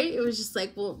feedback, right? It was just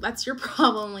like, well, that's your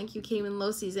problem. Like, you came in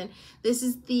low season. This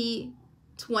is the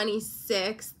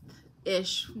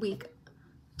 26th-ish week.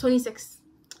 26th.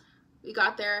 We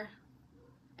got there.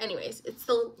 Anyways, it's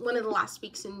one of the last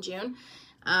weeks in June.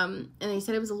 And they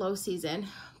said it was a low season.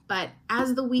 But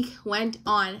as the week went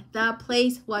on, the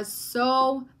place was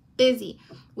so busy.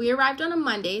 We arrived on a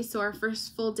Monday, so our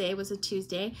first full day was a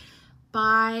Tuesday.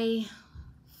 By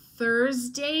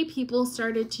Thursday, people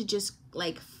started to just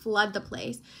like flood the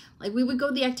place. Like, we would go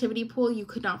to the activity pool, you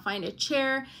could not find a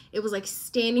chair. It was like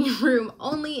standing room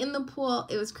only in the pool.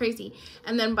 It was crazy.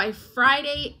 And then by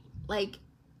Friday, like,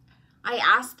 I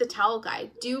asked the towel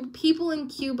guy, do people in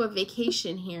Cuba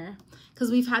vacation here?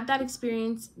 Because we've had that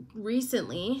experience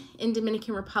recently in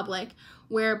Dominican Republic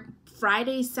where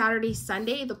Friday, Saturday,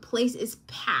 Sunday, the place is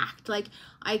packed. Like,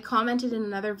 I commented in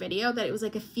another video that it was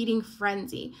like a feeding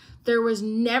frenzy. There was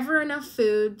never enough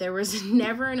food. There was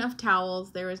never enough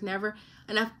towels. There was never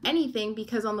enough anything,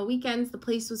 because on the weekends, the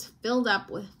place was filled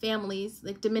up with families,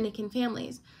 like Dominican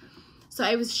families. So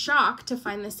I was shocked to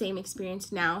find the same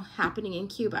experience now happening in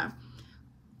Cuba.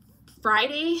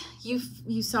 Friday,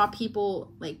 you saw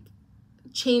people like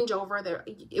change over there.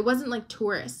 It wasn't like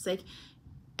tourists. Like,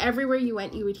 everywhere you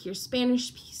went, you would hear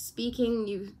Spanish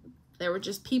speaking. There were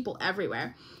just people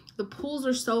everywhere. The pools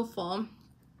are so full.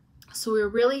 So we were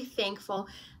really thankful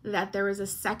that there was a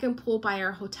second pool by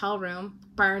our hotel room,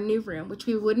 by our new room, which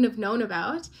we wouldn't have known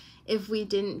about if we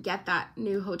didn't get that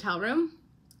new hotel room.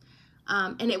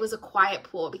 And it was a quiet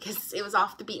pool because it was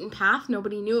off the beaten path.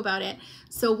 Nobody knew about it.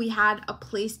 So we had a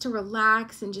place to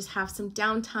relax and just have some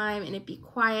downtime and it'd be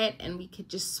quiet and we could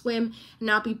just swim and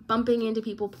not be bumping into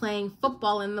people playing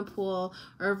football in the pool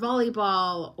or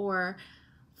volleyball or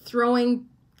throwing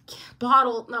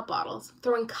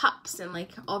throwing cups and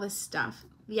like all this stuff.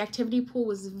 The activity pool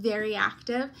was very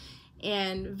active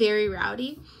and very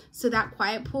rowdy. So that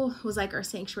quiet pool was like our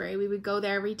sanctuary. We would go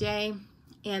there every day.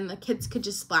 And the kids could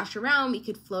just splash around. We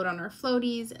could float on our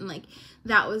floaties, and like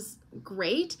that was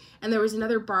great. And there was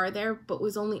another bar there, but it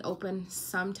was only open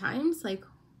sometimes. Like,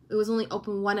 it was only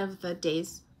open one of the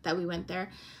days that we went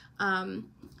there.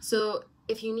 So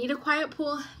if you need a quiet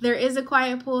pool, there is a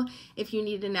quiet pool. If you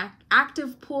need an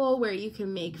active pool where you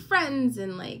can make friends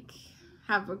and like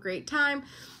have a great time,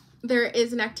 there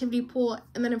is an activity pool.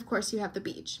 And then of course you have the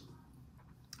beach.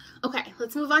 Okay,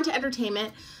 let's move on to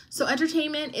entertainment. So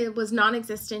entertainment, it was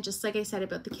non-existent, just like I said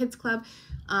about the kids club.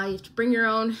 You have to bring your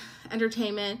own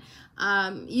entertainment.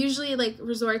 Usually, like,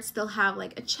 resorts, they'll have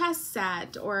like a chess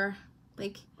set or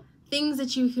like things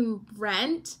that you can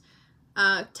rent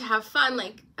to have fun,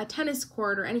 like a tennis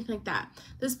court or anything like that.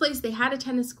 This place, they had a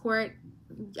tennis court.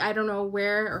 I don't know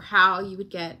where or how you would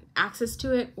get access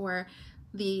to it or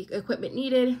the equipment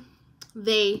needed.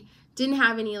 They didn't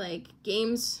have any like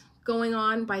games going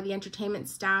on by the entertainment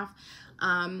staff,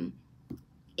 and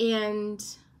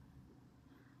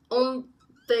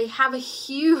they have a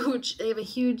huge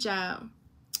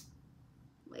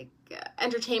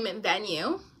entertainment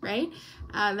venue, right?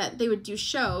 That they would do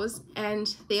shows,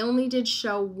 and they only did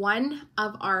show one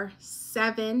of our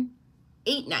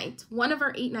 8 nights. One of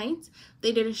our 8 nights,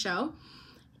 they did a show,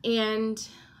 and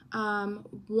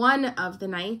one of the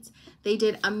nights they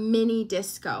did a mini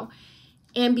disco.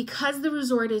 And because the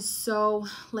resort is so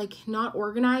like not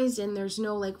organized and there's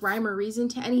no like rhyme or reason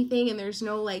to anything and there's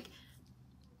no like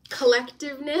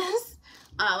collectiveness,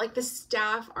 like the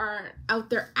staff aren't out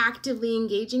there actively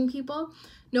engaging people,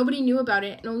 nobody knew about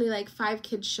it and only like 5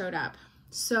 kids showed up.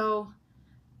 So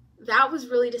that was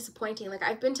really disappointing. Like,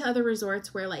 I've been to other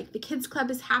resorts where like the kids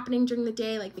club is happening during the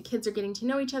day, like the kids are getting to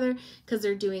know each other because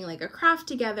they're doing like a craft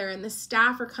together and the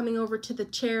staff are coming over to the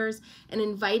chairs and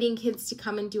inviting kids to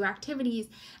come and do activities,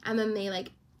 and then they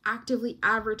like actively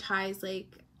advertise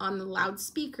like on the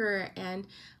loudspeaker and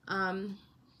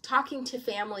talking to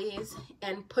families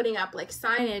and putting up like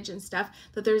signage and stuff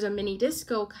that there's a mini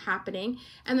disco happening,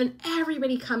 and then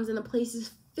everybody comes and the place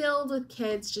is filled with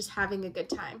kids just having a good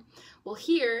time. Well,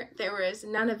 here there was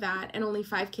none of that and only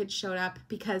 5 kids showed up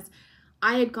because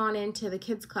I had gone into the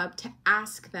kids club to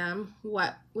ask them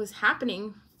what was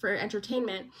happening for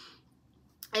entertainment,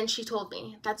 and she told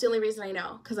me. That's the only reason I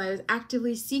know, because I was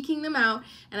actively seeking them out,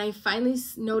 and I finally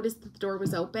noticed that the door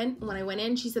was open. When I went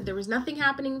in, she said there was nothing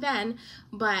happening then,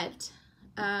 but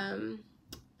that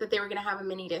they were going to have a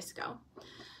mini disco.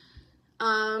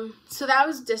 So that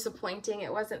was disappointing.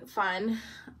 It wasn't fun.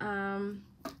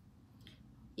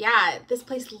 yeah, this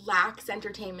place lacks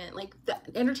entertainment. Like, the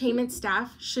entertainment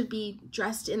staff should be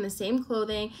dressed in the same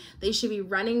clothing. They should be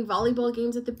running volleyball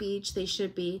games at the beach. They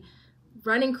should be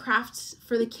running crafts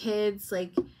for the kids.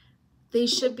 Like, they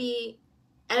should be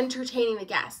entertaining the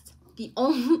guests.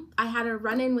 I had a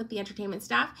run-in with the entertainment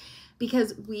staff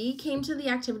because we came to the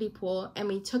activity pool and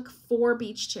we took 4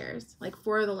 beach chairs, like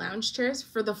 4 of the lounge chairs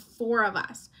for the 4 of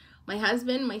us. My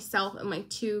husband, myself, and my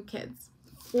 2 kids.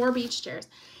 4 beach chairs.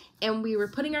 And we were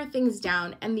putting our things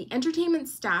down, and the entertainment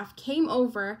staff came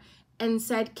over and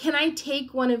said, "Can I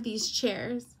take one of these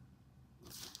chairs?"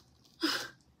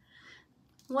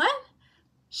 What?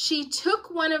 She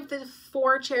took one of the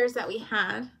 4 chairs that we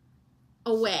had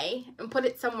away and put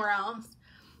it somewhere else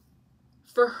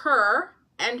for her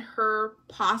and her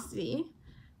posse,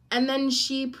 and then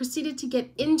she proceeded to get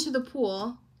into the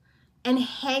pool and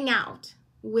hang out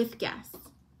with guests.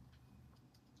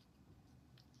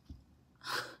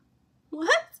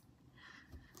 What?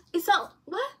 It's not,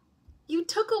 what? You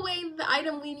took away the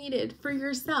item we needed for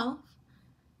yourself,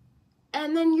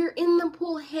 and then you're in the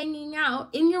pool hanging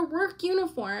out in your work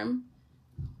uniform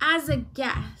as a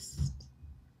guest.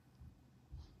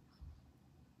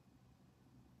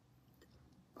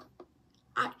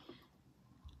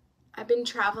 I've been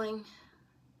traveling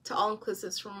to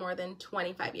all-inclusives for more than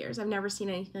 25 years. I've never seen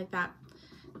anything like that.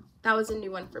 That was a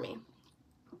new one for me.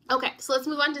 Okay, so let's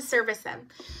move on to service then.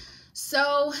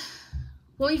 So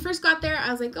when we first got there,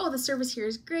 I was like, oh, the service here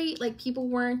is great. Like, people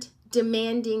weren't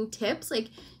demanding tips. Like,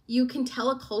 you can tell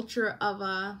a culture of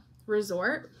a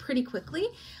resort pretty quickly.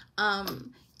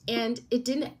 And it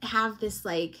didn't have this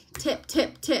like tip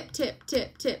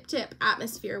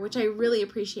atmosphere, which I really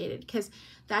appreciated, because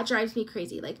that drives me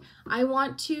crazy. Like, I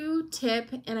want to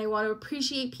tip and I want to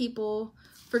appreciate people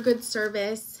for good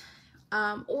service,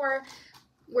 or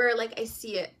where like I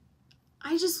see it,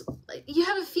 I just, like, you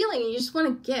have a feeling and you just want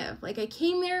to give. Like, I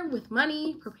came there with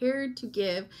money prepared to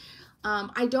give.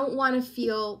 I don't want to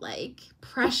feel like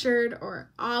pressured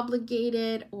or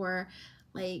obligated or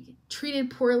like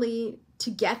treated poorly to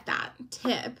get that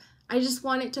tip. I just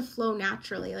want it to flow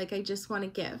naturally. Like, I just want to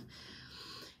give.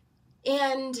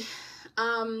 And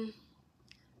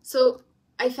so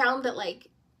I found that like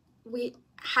we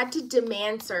had to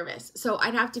demand service. So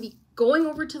I'd have to be going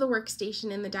over to the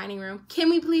workstation in the dining room. Can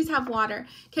we please have water?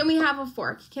 Can we have a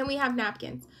fork? Can we have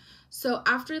napkins? So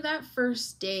after that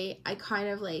first day, I kind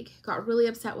of like got really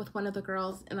upset with one of the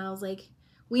girls, and I was like,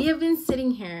 we have been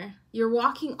sitting here, you're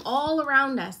walking all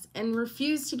around us and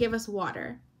refuse to give us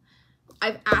water.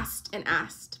 I've asked and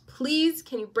asked, please,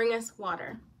 can you bring us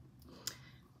water?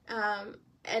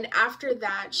 And after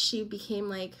that, she became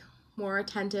like more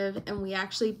attentive, and we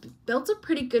actually built a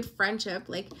pretty good friendship.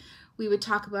 Like, we would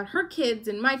talk about her kids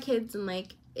and my kids, and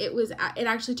like it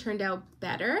actually turned out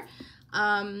better.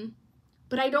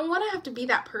 But I don't want to have to be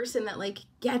that person that like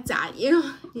gets at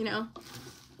you, you know?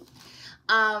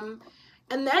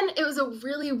 And then it was a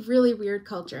really, really weird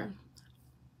culture.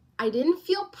 I didn't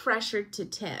feel pressured to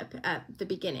tip at the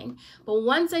beginning, but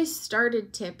once I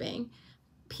started tipping,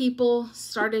 people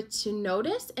started to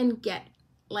notice and get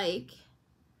like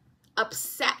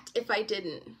upset if I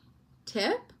didn't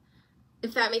tip,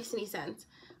 if that makes any sense.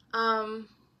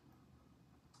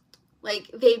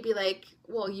 Like, they'd be like,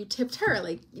 well, you tipped her,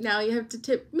 like, now you have to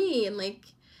tip me, and like,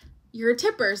 you're a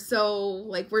tipper, so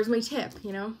like, where's my tip,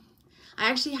 you know?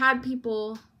 I actually had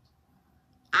people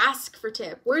ask for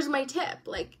tip, where's my tip?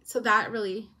 Like, so that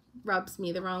really rubs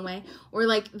me the wrong way. Or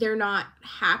like, they're not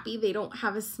happy, they don't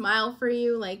have a smile for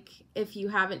you, like, if you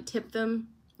haven't tipped them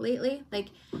lately. Like,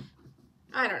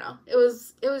 I don't know, it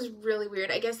was really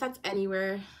weird. I guess that's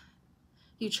anywhere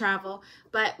you travel,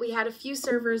 but we had a few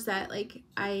servers that like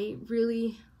I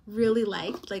really, really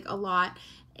liked, like, a lot,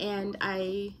 and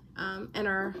and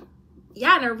our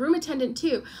room attendant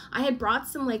too. I had brought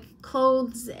some like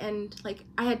clothes, and like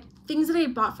I had things that I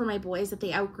had bought for my boys that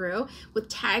they outgrew with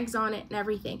tags on it and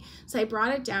everything. So I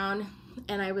brought it down,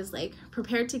 and I was like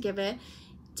prepared to give it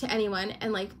to anyone,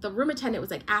 and like the room attendant was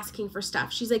like asking for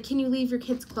stuff. She's like, can you leave your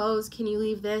kids' clothes? Can you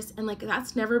leave this? And like,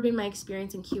 that's never been my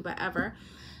experience in Cuba ever.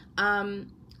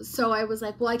 So I was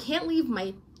like, well, I can't leave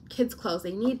my kids' clothes.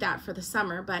 They need that for the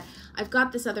summer, but I've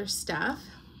got this other stuff.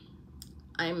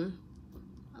 I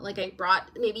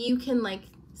brought, maybe you can like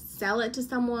sell it to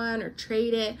someone or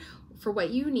trade it for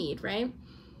what you need, right?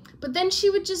 But then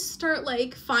she would just start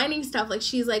like finding stuff. Like,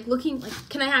 she's like looking like,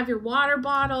 can I have your water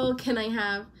bottle? Can I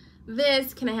have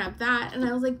this? Can I have that? And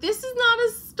I was like, this is not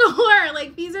a store.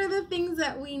 Like, these are the things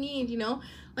that we need, you know?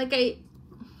 Like, I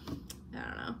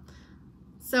don't know.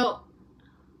 So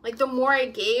like the more I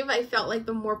gave, I felt like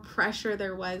the more pressure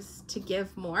there was to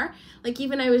give more. Like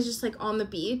even I was just like on the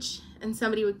beach and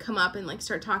somebody would come up and like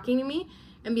start talking to me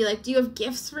and be like, do you have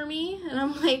gifts for me? And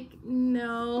I'm like,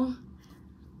 no,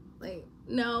 like,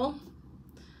 no.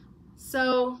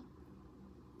 So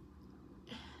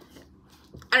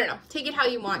I don't know, take it how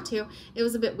you want to. It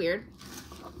was a bit weird.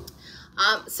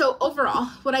 So overall,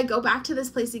 would I go back to this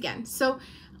place again? So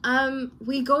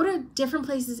we go to different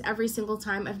places every single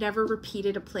time. I've never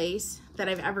repeated a place that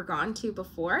I've ever gone to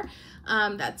before.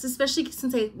 That's especially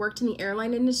since I worked in the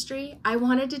airline industry. I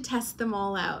wanted to test them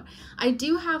all out. I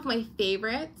do have my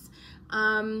favorites.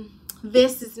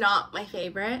 This is not my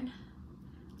favorite.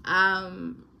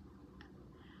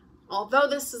 Although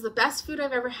this is the best food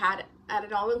I've ever had at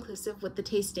an all-inclusive with the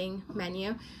tasting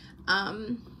menu.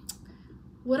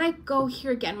 Would I go here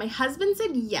again? My husband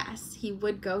said yes, he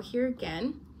would go here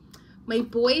again. My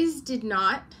boys did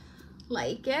not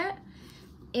like it.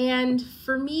 And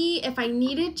for me, if I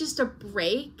needed just a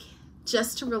break,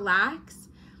 just to relax,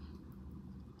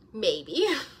 maybe.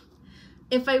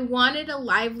 If I wanted a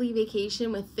lively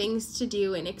vacation with things to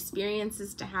do and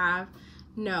experiences to have,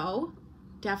 no,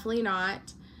 definitely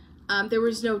not. There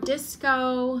was no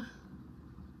disco.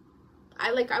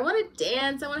 I want to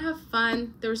dance, I want to have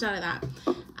fun. There was none of that.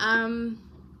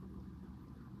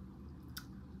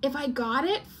 If I got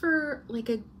it for like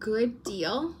a good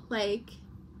deal, like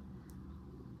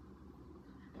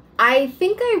I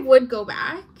think I would go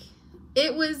back.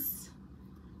 It was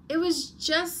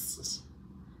just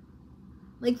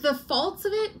like the faults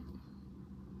of it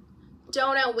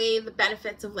don't outweigh the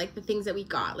benefits of like the things that we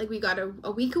got. Like we got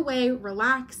a week away,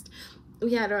 relaxed.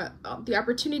 We had the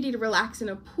opportunity to relax in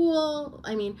a pool.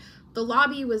 I mean, the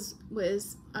lobby was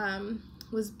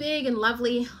big and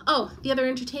lovely. Oh, the other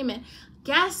entertainment.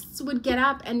 Guests would get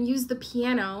up and use the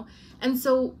piano. And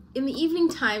so in the evening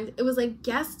time, it was like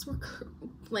guests were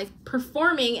like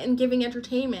performing and giving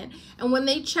entertainment. And when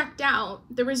they checked out,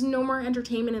 there was no more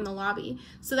entertainment in the lobby.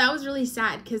 So that was really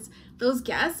sad because those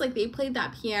guests, like they played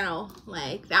that piano,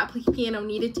 like that piano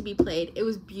needed to be played. It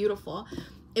was beautiful.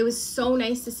 It was so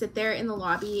nice to sit there in the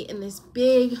lobby in this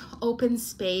big open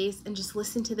space and just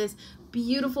listen to this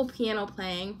beautiful piano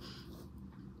playing.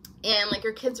 And like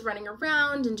your kids running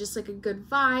around and just like a good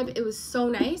vibe. It was so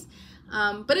nice.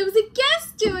 But it was a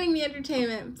guest doing the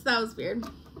entertainment, so that was weird.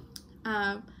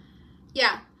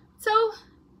 Yeah, so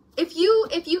if you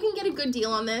can get a good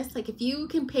deal on this, like if you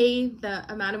can pay the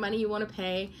amount of money you want to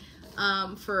pay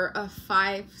for a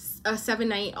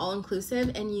 7-night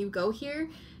all-inclusive and you go here,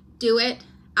 do it.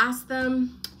 Ask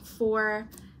them for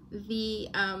the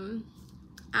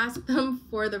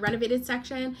renovated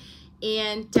section,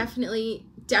 and definitely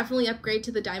upgrade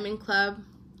to the Diamond Club.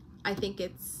 I think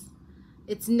it's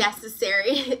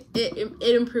necessary.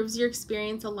 It improves your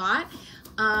experience a lot.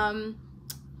 And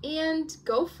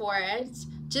go for it.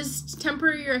 Just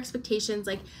temper your expectations.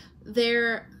 Like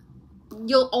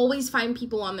you'll always find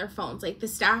people on their phones. Like the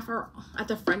staff are at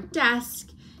the front desk,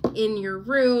 in your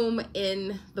room,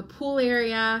 in the pool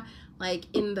area, like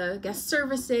in the guest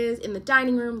services, in the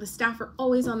dining room. The staff are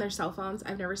always on their cell phones.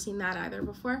 I've never seen that either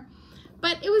before,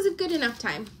 but it was a good enough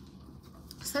time.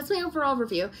 So that's my overall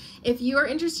review. If you are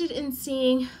interested in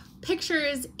seeing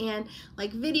pictures and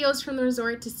like videos from the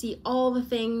resort to see all the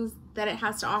things that it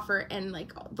has to offer and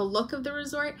like the look of the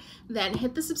resort, then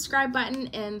hit the subscribe button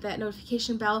and that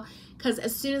notification bell, because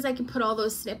as soon as I can put all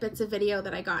those snippets of video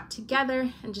that I got together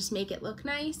and just make it look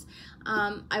nice,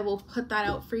 I will put that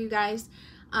out for you guys.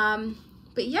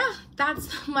 But yeah,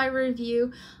 that's my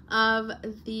review of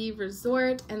the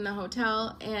resort and the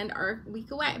hotel and our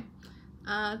week away.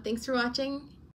 Thanks for watching,